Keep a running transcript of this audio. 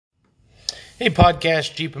Hey,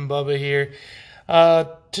 podcast, Jeep and Bubba here.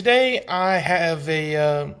 Today I have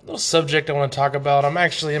a little subject I want to talk about. I'm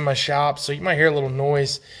actually in my shop, so you might hear a little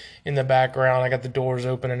noise in the background. I got the doors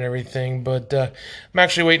open and everything, but I'm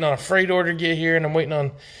actually waiting on a freight order to get here, and I'm waiting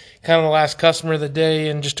on kind of the last customer of the day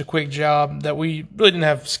and just a quick job that we really didn't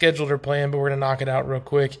have scheduled or planned, but we're going to knock it out real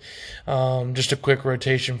quick. Just a quick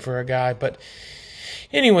rotation for a guy, but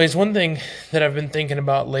anyways, one thing that I've been thinking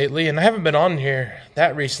about lately, and I haven't been on here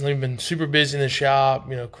that recently, I've been super busy in the shop.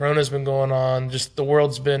 Corona's been going on, just the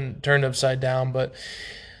world's been turned upside down, but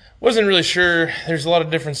wasn't really sure. There's a lot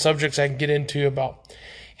of different subjects I can get into about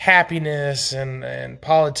happiness and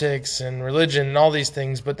politics and religion and all these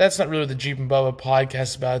things, but that's not really what the Jeep and Bubba podcast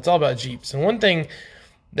is about. It's all about Jeeps. And one thing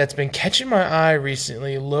that's been catching my eye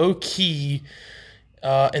recently, low key,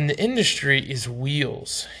 in the industry is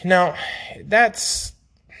wheels. Now, that's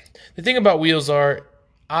the thing about wheels are,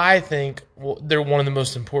 I think they're one of the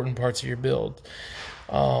most important parts of your build.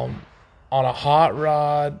 On a hot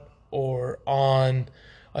rod or on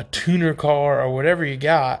a tuner car or whatever you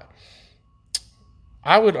got,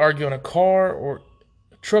 I would argue on a car or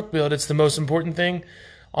truck build, it's the most important thing.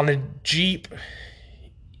 On a Jeep,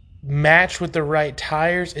 match with the right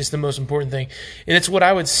tires is the most important thing. And it's what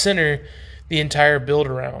I would center the entire build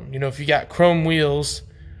around. If you got chrome wheels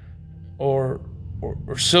or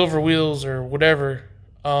silver wheels or whatever,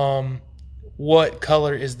 what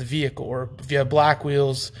color is the vehicle? Or if you have black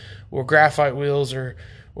wheels or graphite wheels or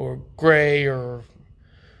gray or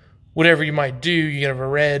whatever you might do, you have a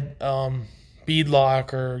red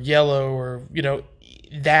beadlock or yellow or,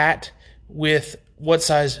 that with what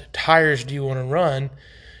size tires do you want to run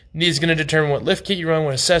is going to determine what lift kit you run,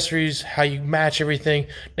 what accessories, how you match everything.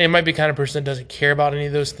 Now, you might be the kind of person that doesn't care about any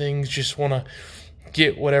of those things, just want to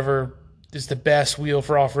get whatever is the best wheel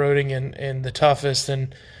for off-roading and the toughest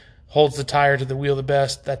and holds the tire to the wheel the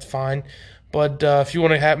best. That's fine. But if you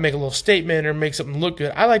want to make a little statement or make something look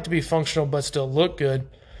good, I like to be functional but still look good.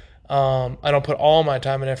 I don't put all my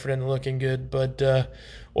time and effort into looking good, but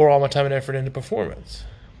or all my time and effort into performance.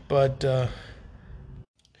 But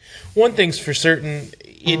one thing's for certain,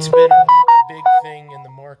 it's been a big thing in the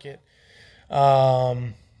market.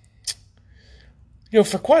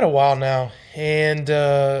 For quite a while now. And,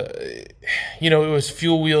 it was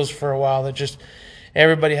fuel wheels for a while that just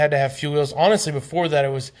everybody had to have fuel wheels. Honestly, before that, it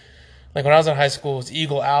was like when I was in high school, it was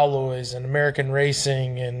Eagle Alloys and American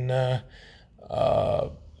Racing and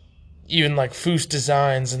even like Foose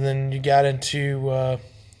Designs. And then you got into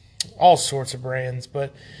all sorts of brands.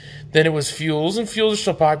 But then it was fuels, and fuels are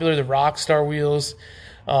still popular. The Rockstar wheels.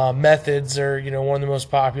 Methods are, one of the most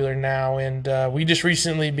popular now. And we just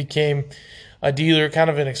recently became a dealer, kind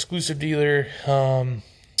of an exclusive dealer,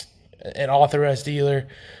 an authorized dealer.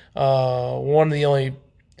 One of the only,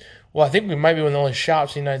 I think we might be one of the only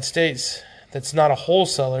shops in the United States that's not a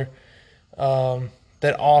wholesaler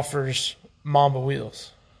that offers Mamba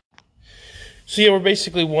wheels. So yeah, we're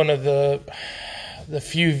basically one of the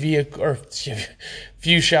few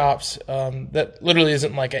shops that literally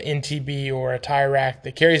isn't like an NTB or a tire rack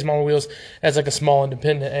that carries Mamba wheels as like a small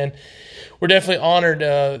independent, and we're definitely honored.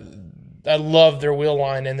 I love their wheel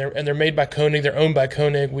line, and they're made by Koenig. They're owned by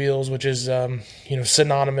Koenig Wheels, which is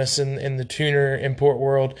synonymous in the tuner import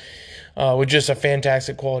world with just a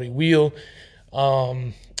fantastic quality wheel.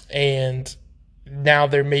 And now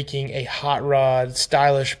they're making a hot rod,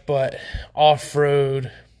 stylish but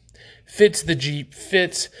off-road, fits the Jeep,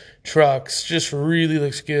 fits trucks, just really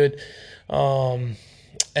looks good.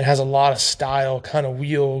 It has a lot of style, kind of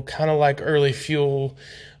wheel, kind of like early Fuel.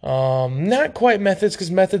 Not quite Methods, because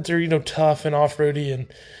Methods are, tough and off-roady, and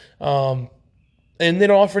they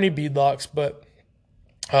don't offer any beadlocks, but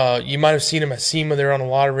you might have seen them at SEMA. They're on a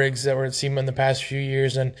lot of rigs that were at SEMA in the past few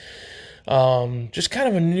years, and just kind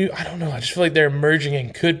of a new, I don't know, I just feel like they're emerging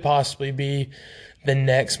and could possibly be the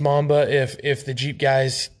next Mamba if the Jeep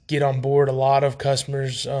guys get on board. A lot of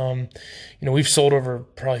customers, we've sold over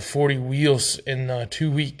probably 40 wheels in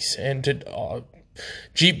 2 weeks, and to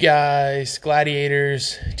Jeep guys,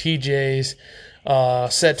 Gladiators, TJs,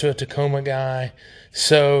 set to a Tacoma guy.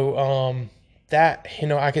 So that,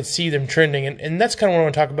 I could see them trending. And that's kind of what I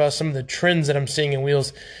want to talk about, some of the trends that I'm seeing in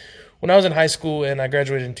wheels. When I was in high school and I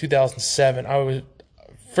graduated in 2007, I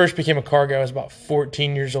first became a car guy. I was about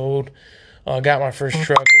 14 years old. Got my first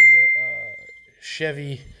truck. It was a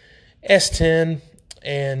Chevy S10.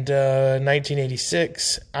 And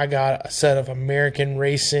 1986, I got a set of American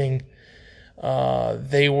Racing.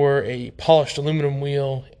 They were a polished aluminum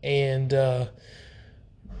wheel, and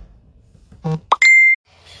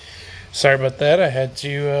sorry about that. I had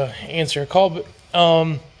to answer a call, but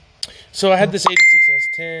so I had this 86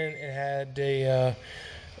 S10. It had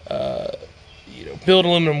a build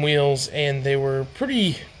aluminum wheels, and they were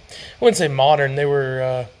pretty, I wouldn't say modern. They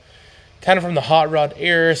were kind of from the hot rod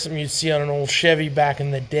era, something you'd see on an old Chevy back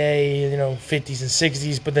in the day, 50s and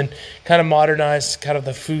 60s, but then kind of modernized, kind of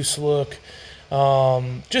the Foose look.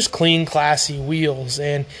 Just clean, classy wheels.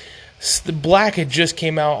 And the black had just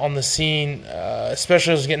came out on the scene,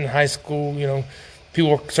 especially as I was getting in high school.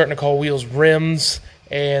 People were starting to call wheels rims,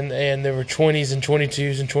 and there were 20s and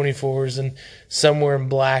 22s and 24s, and some were in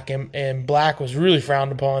black, and black was really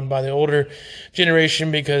frowned upon by the older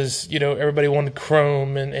generation because everybody wanted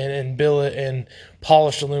chrome and billet and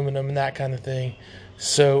polished aluminum and that kind of thing.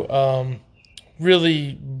 So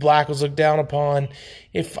really, black was looked down upon.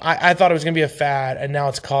 If I thought it was going to be a fad, and now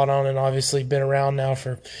it's caught on, and obviously been around now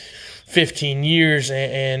for 15 years,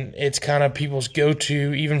 and it's kind of people's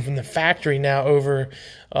go-to, even from the factory now, over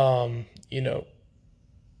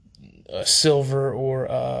a silver or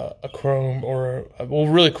a chrome, or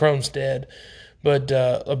really chrome's dead, but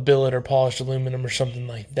a billet or polished aluminum or something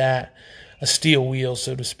like that, a steel wheel,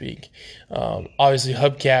 so to speak. Obviously,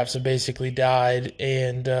 hubcaps have basically died,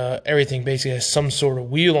 and everything basically has some sort of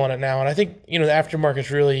wheel on it now. And I think the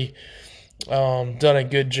aftermarket's really done a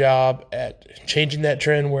good job at changing that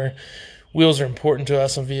trend, where wheels are important to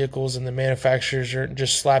us on vehicles, and the manufacturers aren't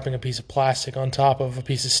just slapping a piece of plastic on top of a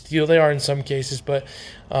piece of steel. They are in some cases, but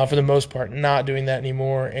for the most part, not doing that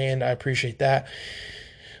anymore, and I appreciate that.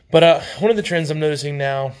 But one of the trends I'm noticing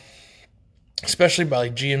now, especially by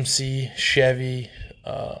like GMC, Chevy,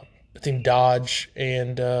 I think Dodge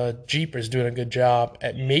and Jeep is doing a good job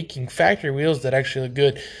at making factory wheels that actually look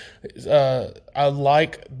good. I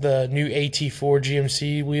like the new AT4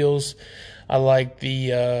 GMC wheels. I like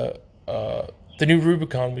the new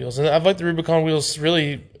Rubicon wheels, and I've liked the Rubicon wheels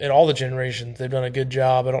really in all the generations. They've done a good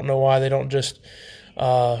job. I don't know why they don't just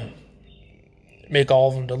make all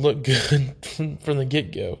of them to look good from the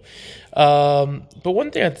get-go. But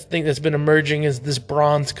one thing I think that's been emerging is this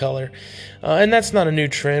bronze color, and that's not a new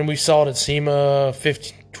trend. We saw it at SEMA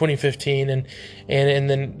 2015, and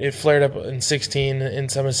then it flared up in 16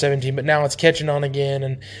 and some in 17, but now it's catching on again,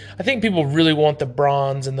 and I think people really want the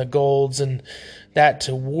bronze and the golds and that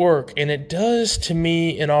to work, and it does to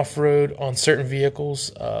me in off-road on certain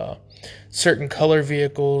vehicles, certain color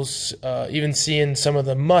vehicles, even seeing some of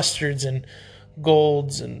the mustards and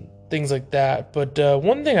golds and things like that. But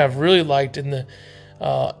one thing I've really liked in the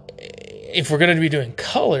if we're going to be doing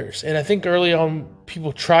colors, and I think early on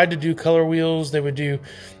people tried to do color wheels, they would do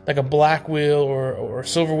like a black wheel or a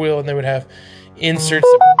silver wheel, and they would have inserts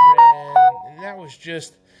that were red, and that was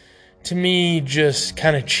just, to me, just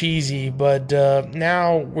kind of cheesy. But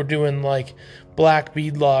now we're doing like black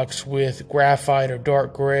beadlocks with graphite or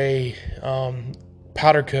dark gray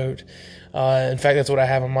powder coat. In fact, that's what I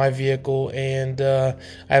have on my vehicle, and I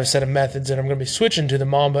have a set of methods, and I'm going to be switching to the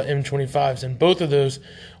Mamba M25s, and both of those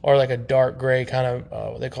are like a dark gray kind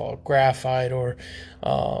of what they call graphite, or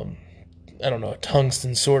I don't know, a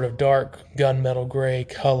tungsten sort of dark gunmetal gray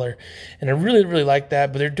color, and I really, really like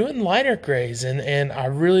that. But they're doing lighter grays, and I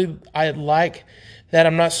like that.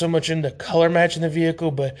 I'm not so much into color matching the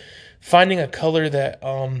vehicle, but finding a color that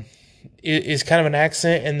is kind of an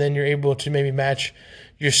accent, and then you're able to maybe match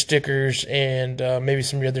your stickers and maybe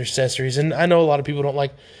some of your other accessories. And I know a lot of people don't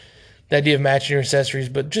like the idea of matching your accessories,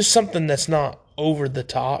 but just something that's not over the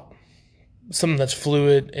top, something that's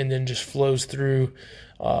fluid and then just flows through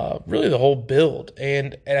really the whole build.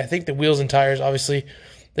 And I think the wheels and tires, obviously,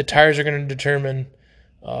 the tires are going to determine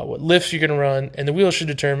what lifts you're going to run, and the wheels should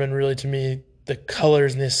determine, really, to me, the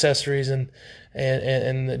colors and the accessories and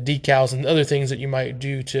the decals and other things that you might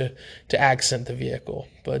do to accent the vehicle.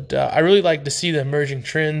 But I really like to see the emerging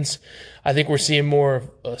trends. I think we're seeing more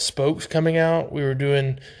spokes coming out. We were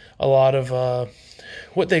doing a lot of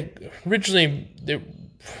what they originally,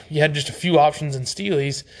 you had just a few options in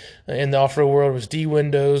Steelies. In the off-road world, was D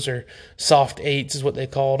windows or soft eights is what they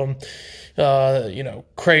called them.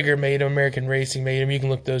 Krager made them, American Racing made them. You can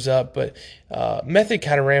look those up. But Method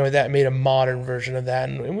kind of ran with that and made a modern version of that.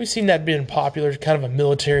 And we've seen that being popular, kind of a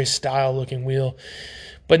military-style looking wheel.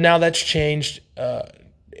 But now that's changed.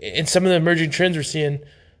 In some of the emerging trends, we're seeing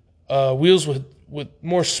wheels with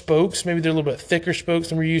more spokes. Maybe they're a little bit thicker spokes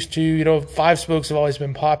than we're used to. 5 spokes have always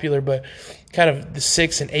been popular, but kind of the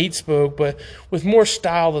 6 and 8 spoke, but with more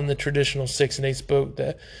style than the traditional 6 and 8 spoke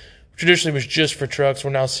that traditionally was just for trucks. We're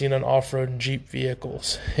now seeing on off-road and Jeep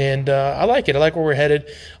vehicles. And I like it. I like where we're headed.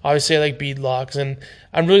 Obviously, I like beadlocks, and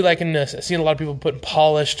I'm really liking this. I've seen a lot of people putting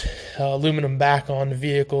polished aluminum back on the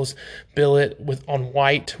vehicles, billet on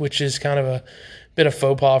white, which is kind of a been a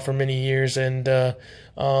faux pas for many years, and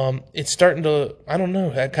it's starting to. I don't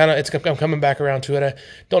know. I'm coming back around to it. I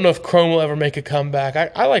don't know if chrome will ever make a comeback.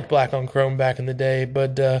 I liked black on chrome back in the day,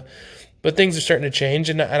 but things are starting to change,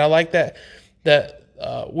 and I like that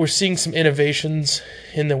we're seeing some innovations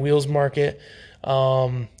in the wheels market.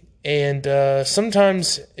 And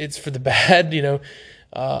sometimes it's for the bad,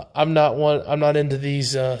 I'm not into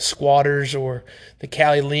these squatters or the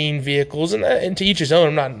Cali lean vehicles, and to each his own.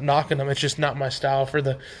 I'm not knocking them. It's just not my style for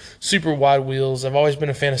the super wide wheels. I've always been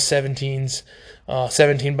a fan of 17s,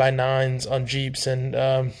 17 by 9s on Jeeps, and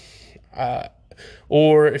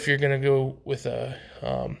or if you're gonna go with a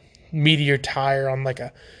meteor tire on like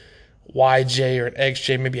a YJ or an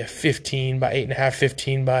XJ, maybe a 15 by 8.5,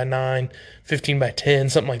 15 by 9, 15 by 10,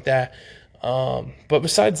 something like that. But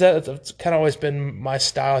besides that, it's kind of always been my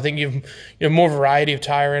style. I think you have more variety of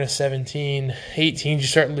tire in a 17. 18s, you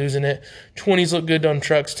start losing it. 20s look good on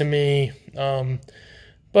trucks to me.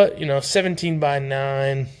 But 17 by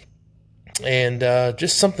 9 and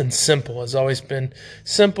just something simple has always been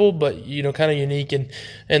simple, but kind of unique. And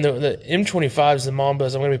the M25s, the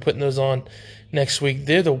Mambas, I'm going to be putting those on next week.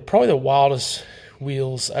 They're probably the wildest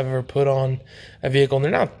wheels I've ever put on a vehicle, and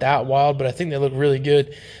they're not that wild, but I think they look really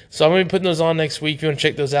good. So I'm going to be putting those on next week. If you want to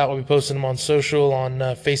check those out, we'll be posting them on social, on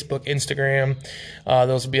Facebook, Instagram.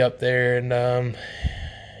 Those will be up there. And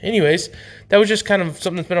anyways, that was just kind of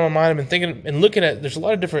something that's been on my mind. I've been thinking and looking at, there's a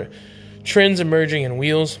lot of different trends emerging in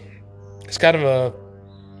wheels. It's kind of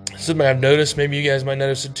something I've noticed. Maybe you guys might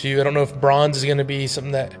notice it too. I don't know if bronze is going to be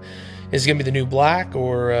something that is going to be the new black,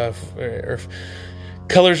 or if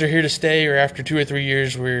colors are here to stay, or after 2 or 3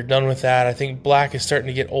 years we're done with that. I think black is starting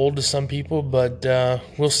to get old to some people, but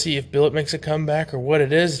we'll see if billet makes a comeback or what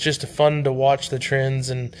it is. It's just fun to watch the trends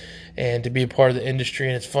and to be a part of the industry.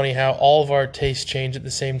 And it's funny how all of our tastes change at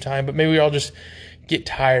the same time, but maybe we all just get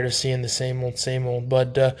tired of seeing the same old.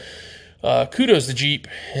 But kudos to Jeep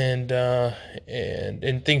and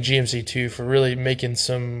think GMC too for really making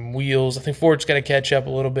some wheels. I think Ford's got to catch up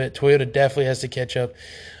a little bit. Toyota definitely has to catch up.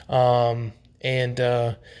 And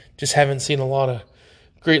just haven't seen a lot of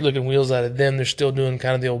great looking wheels out of them. They're still doing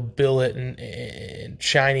kind of the old billet and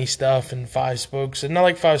shiny stuff and 5 spokes, and not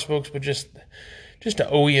like 5 spokes, but just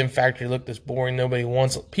an OEM factory look that's boring. Nobody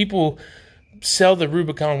wants. People sell the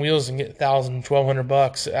Rubicon wheels and get $1,000,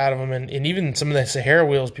 $1,200 out of them, and even some of the Sahara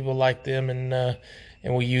wheels, people like them, and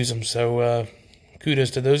we use them. So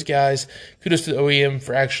kudos to those guys. Kudos to the OEM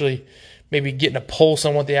for actually maybe getting a pulse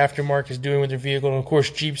on what the aftermarket is doing with their vehicle. And of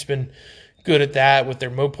course, Jeep's been good at that with their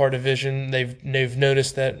Mopar division. They've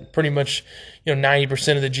noticed that pretty much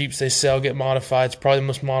 90% of the Jeeps they sell get modified. It's probably the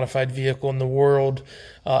most modified vehicle in the world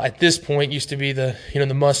at this point. Used to be the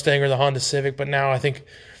the Mustang or the Honda Civic, but now I think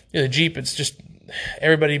the Jeep, it's just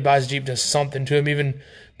everybody buys Jeep does something to them, even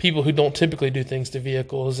people who don't typically do things to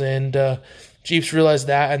vehicles. And Jeeps realize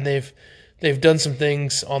that, and they've done some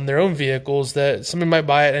things on their own vehicles that somebody might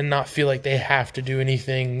buy it and not feel like they have to do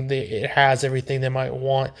anything. It has everything they might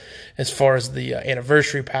want as far as the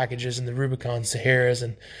anniversary packages and the Rubicon Saharas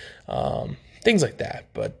and things like that.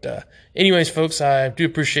 But anyways, folks, I do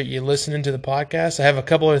appreciate you listening to the podcast. I have a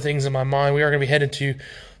couple other things in my mind. We are going to be headed to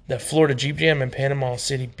the Florida Jeep Jam in Panama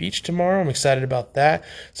City Beach tomorrow. I'm excited about that.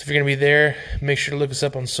 So if you're going to be there, make sure to look us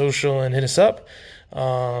up on social and hit us up.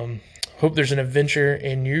 Hope there's an adventure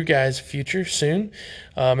in you guys' future soon.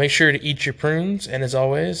 Make sure to eat your prunes. And as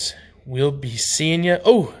always, we'll be seeing you.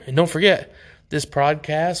 Oh, and don't forget, this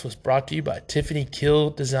podcast was brought to you by Tiffany Kill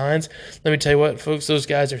Designs. Let me tell you what, folks, those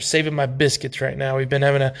guys are saving my biscuits right now. We've been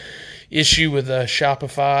having an issue with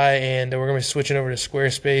Shopify, and we're going to be switching over to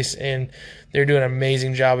Squarespace, and they're doing an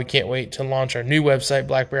amazing job. We can't wait to launch our new website,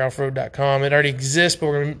 blackbearoffroad.com. It already exists, but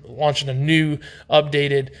we're going to be launching a new,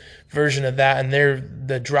 updated version of that, and they're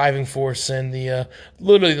the driving force, and the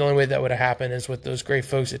literally the only way that would have happened is with those great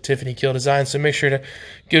folks at Tiffany Kill Designs. So make sure to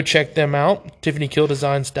go check them out,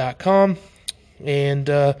 tiffanyKillDesigns.com. And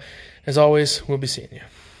as always, we'll be seeing you.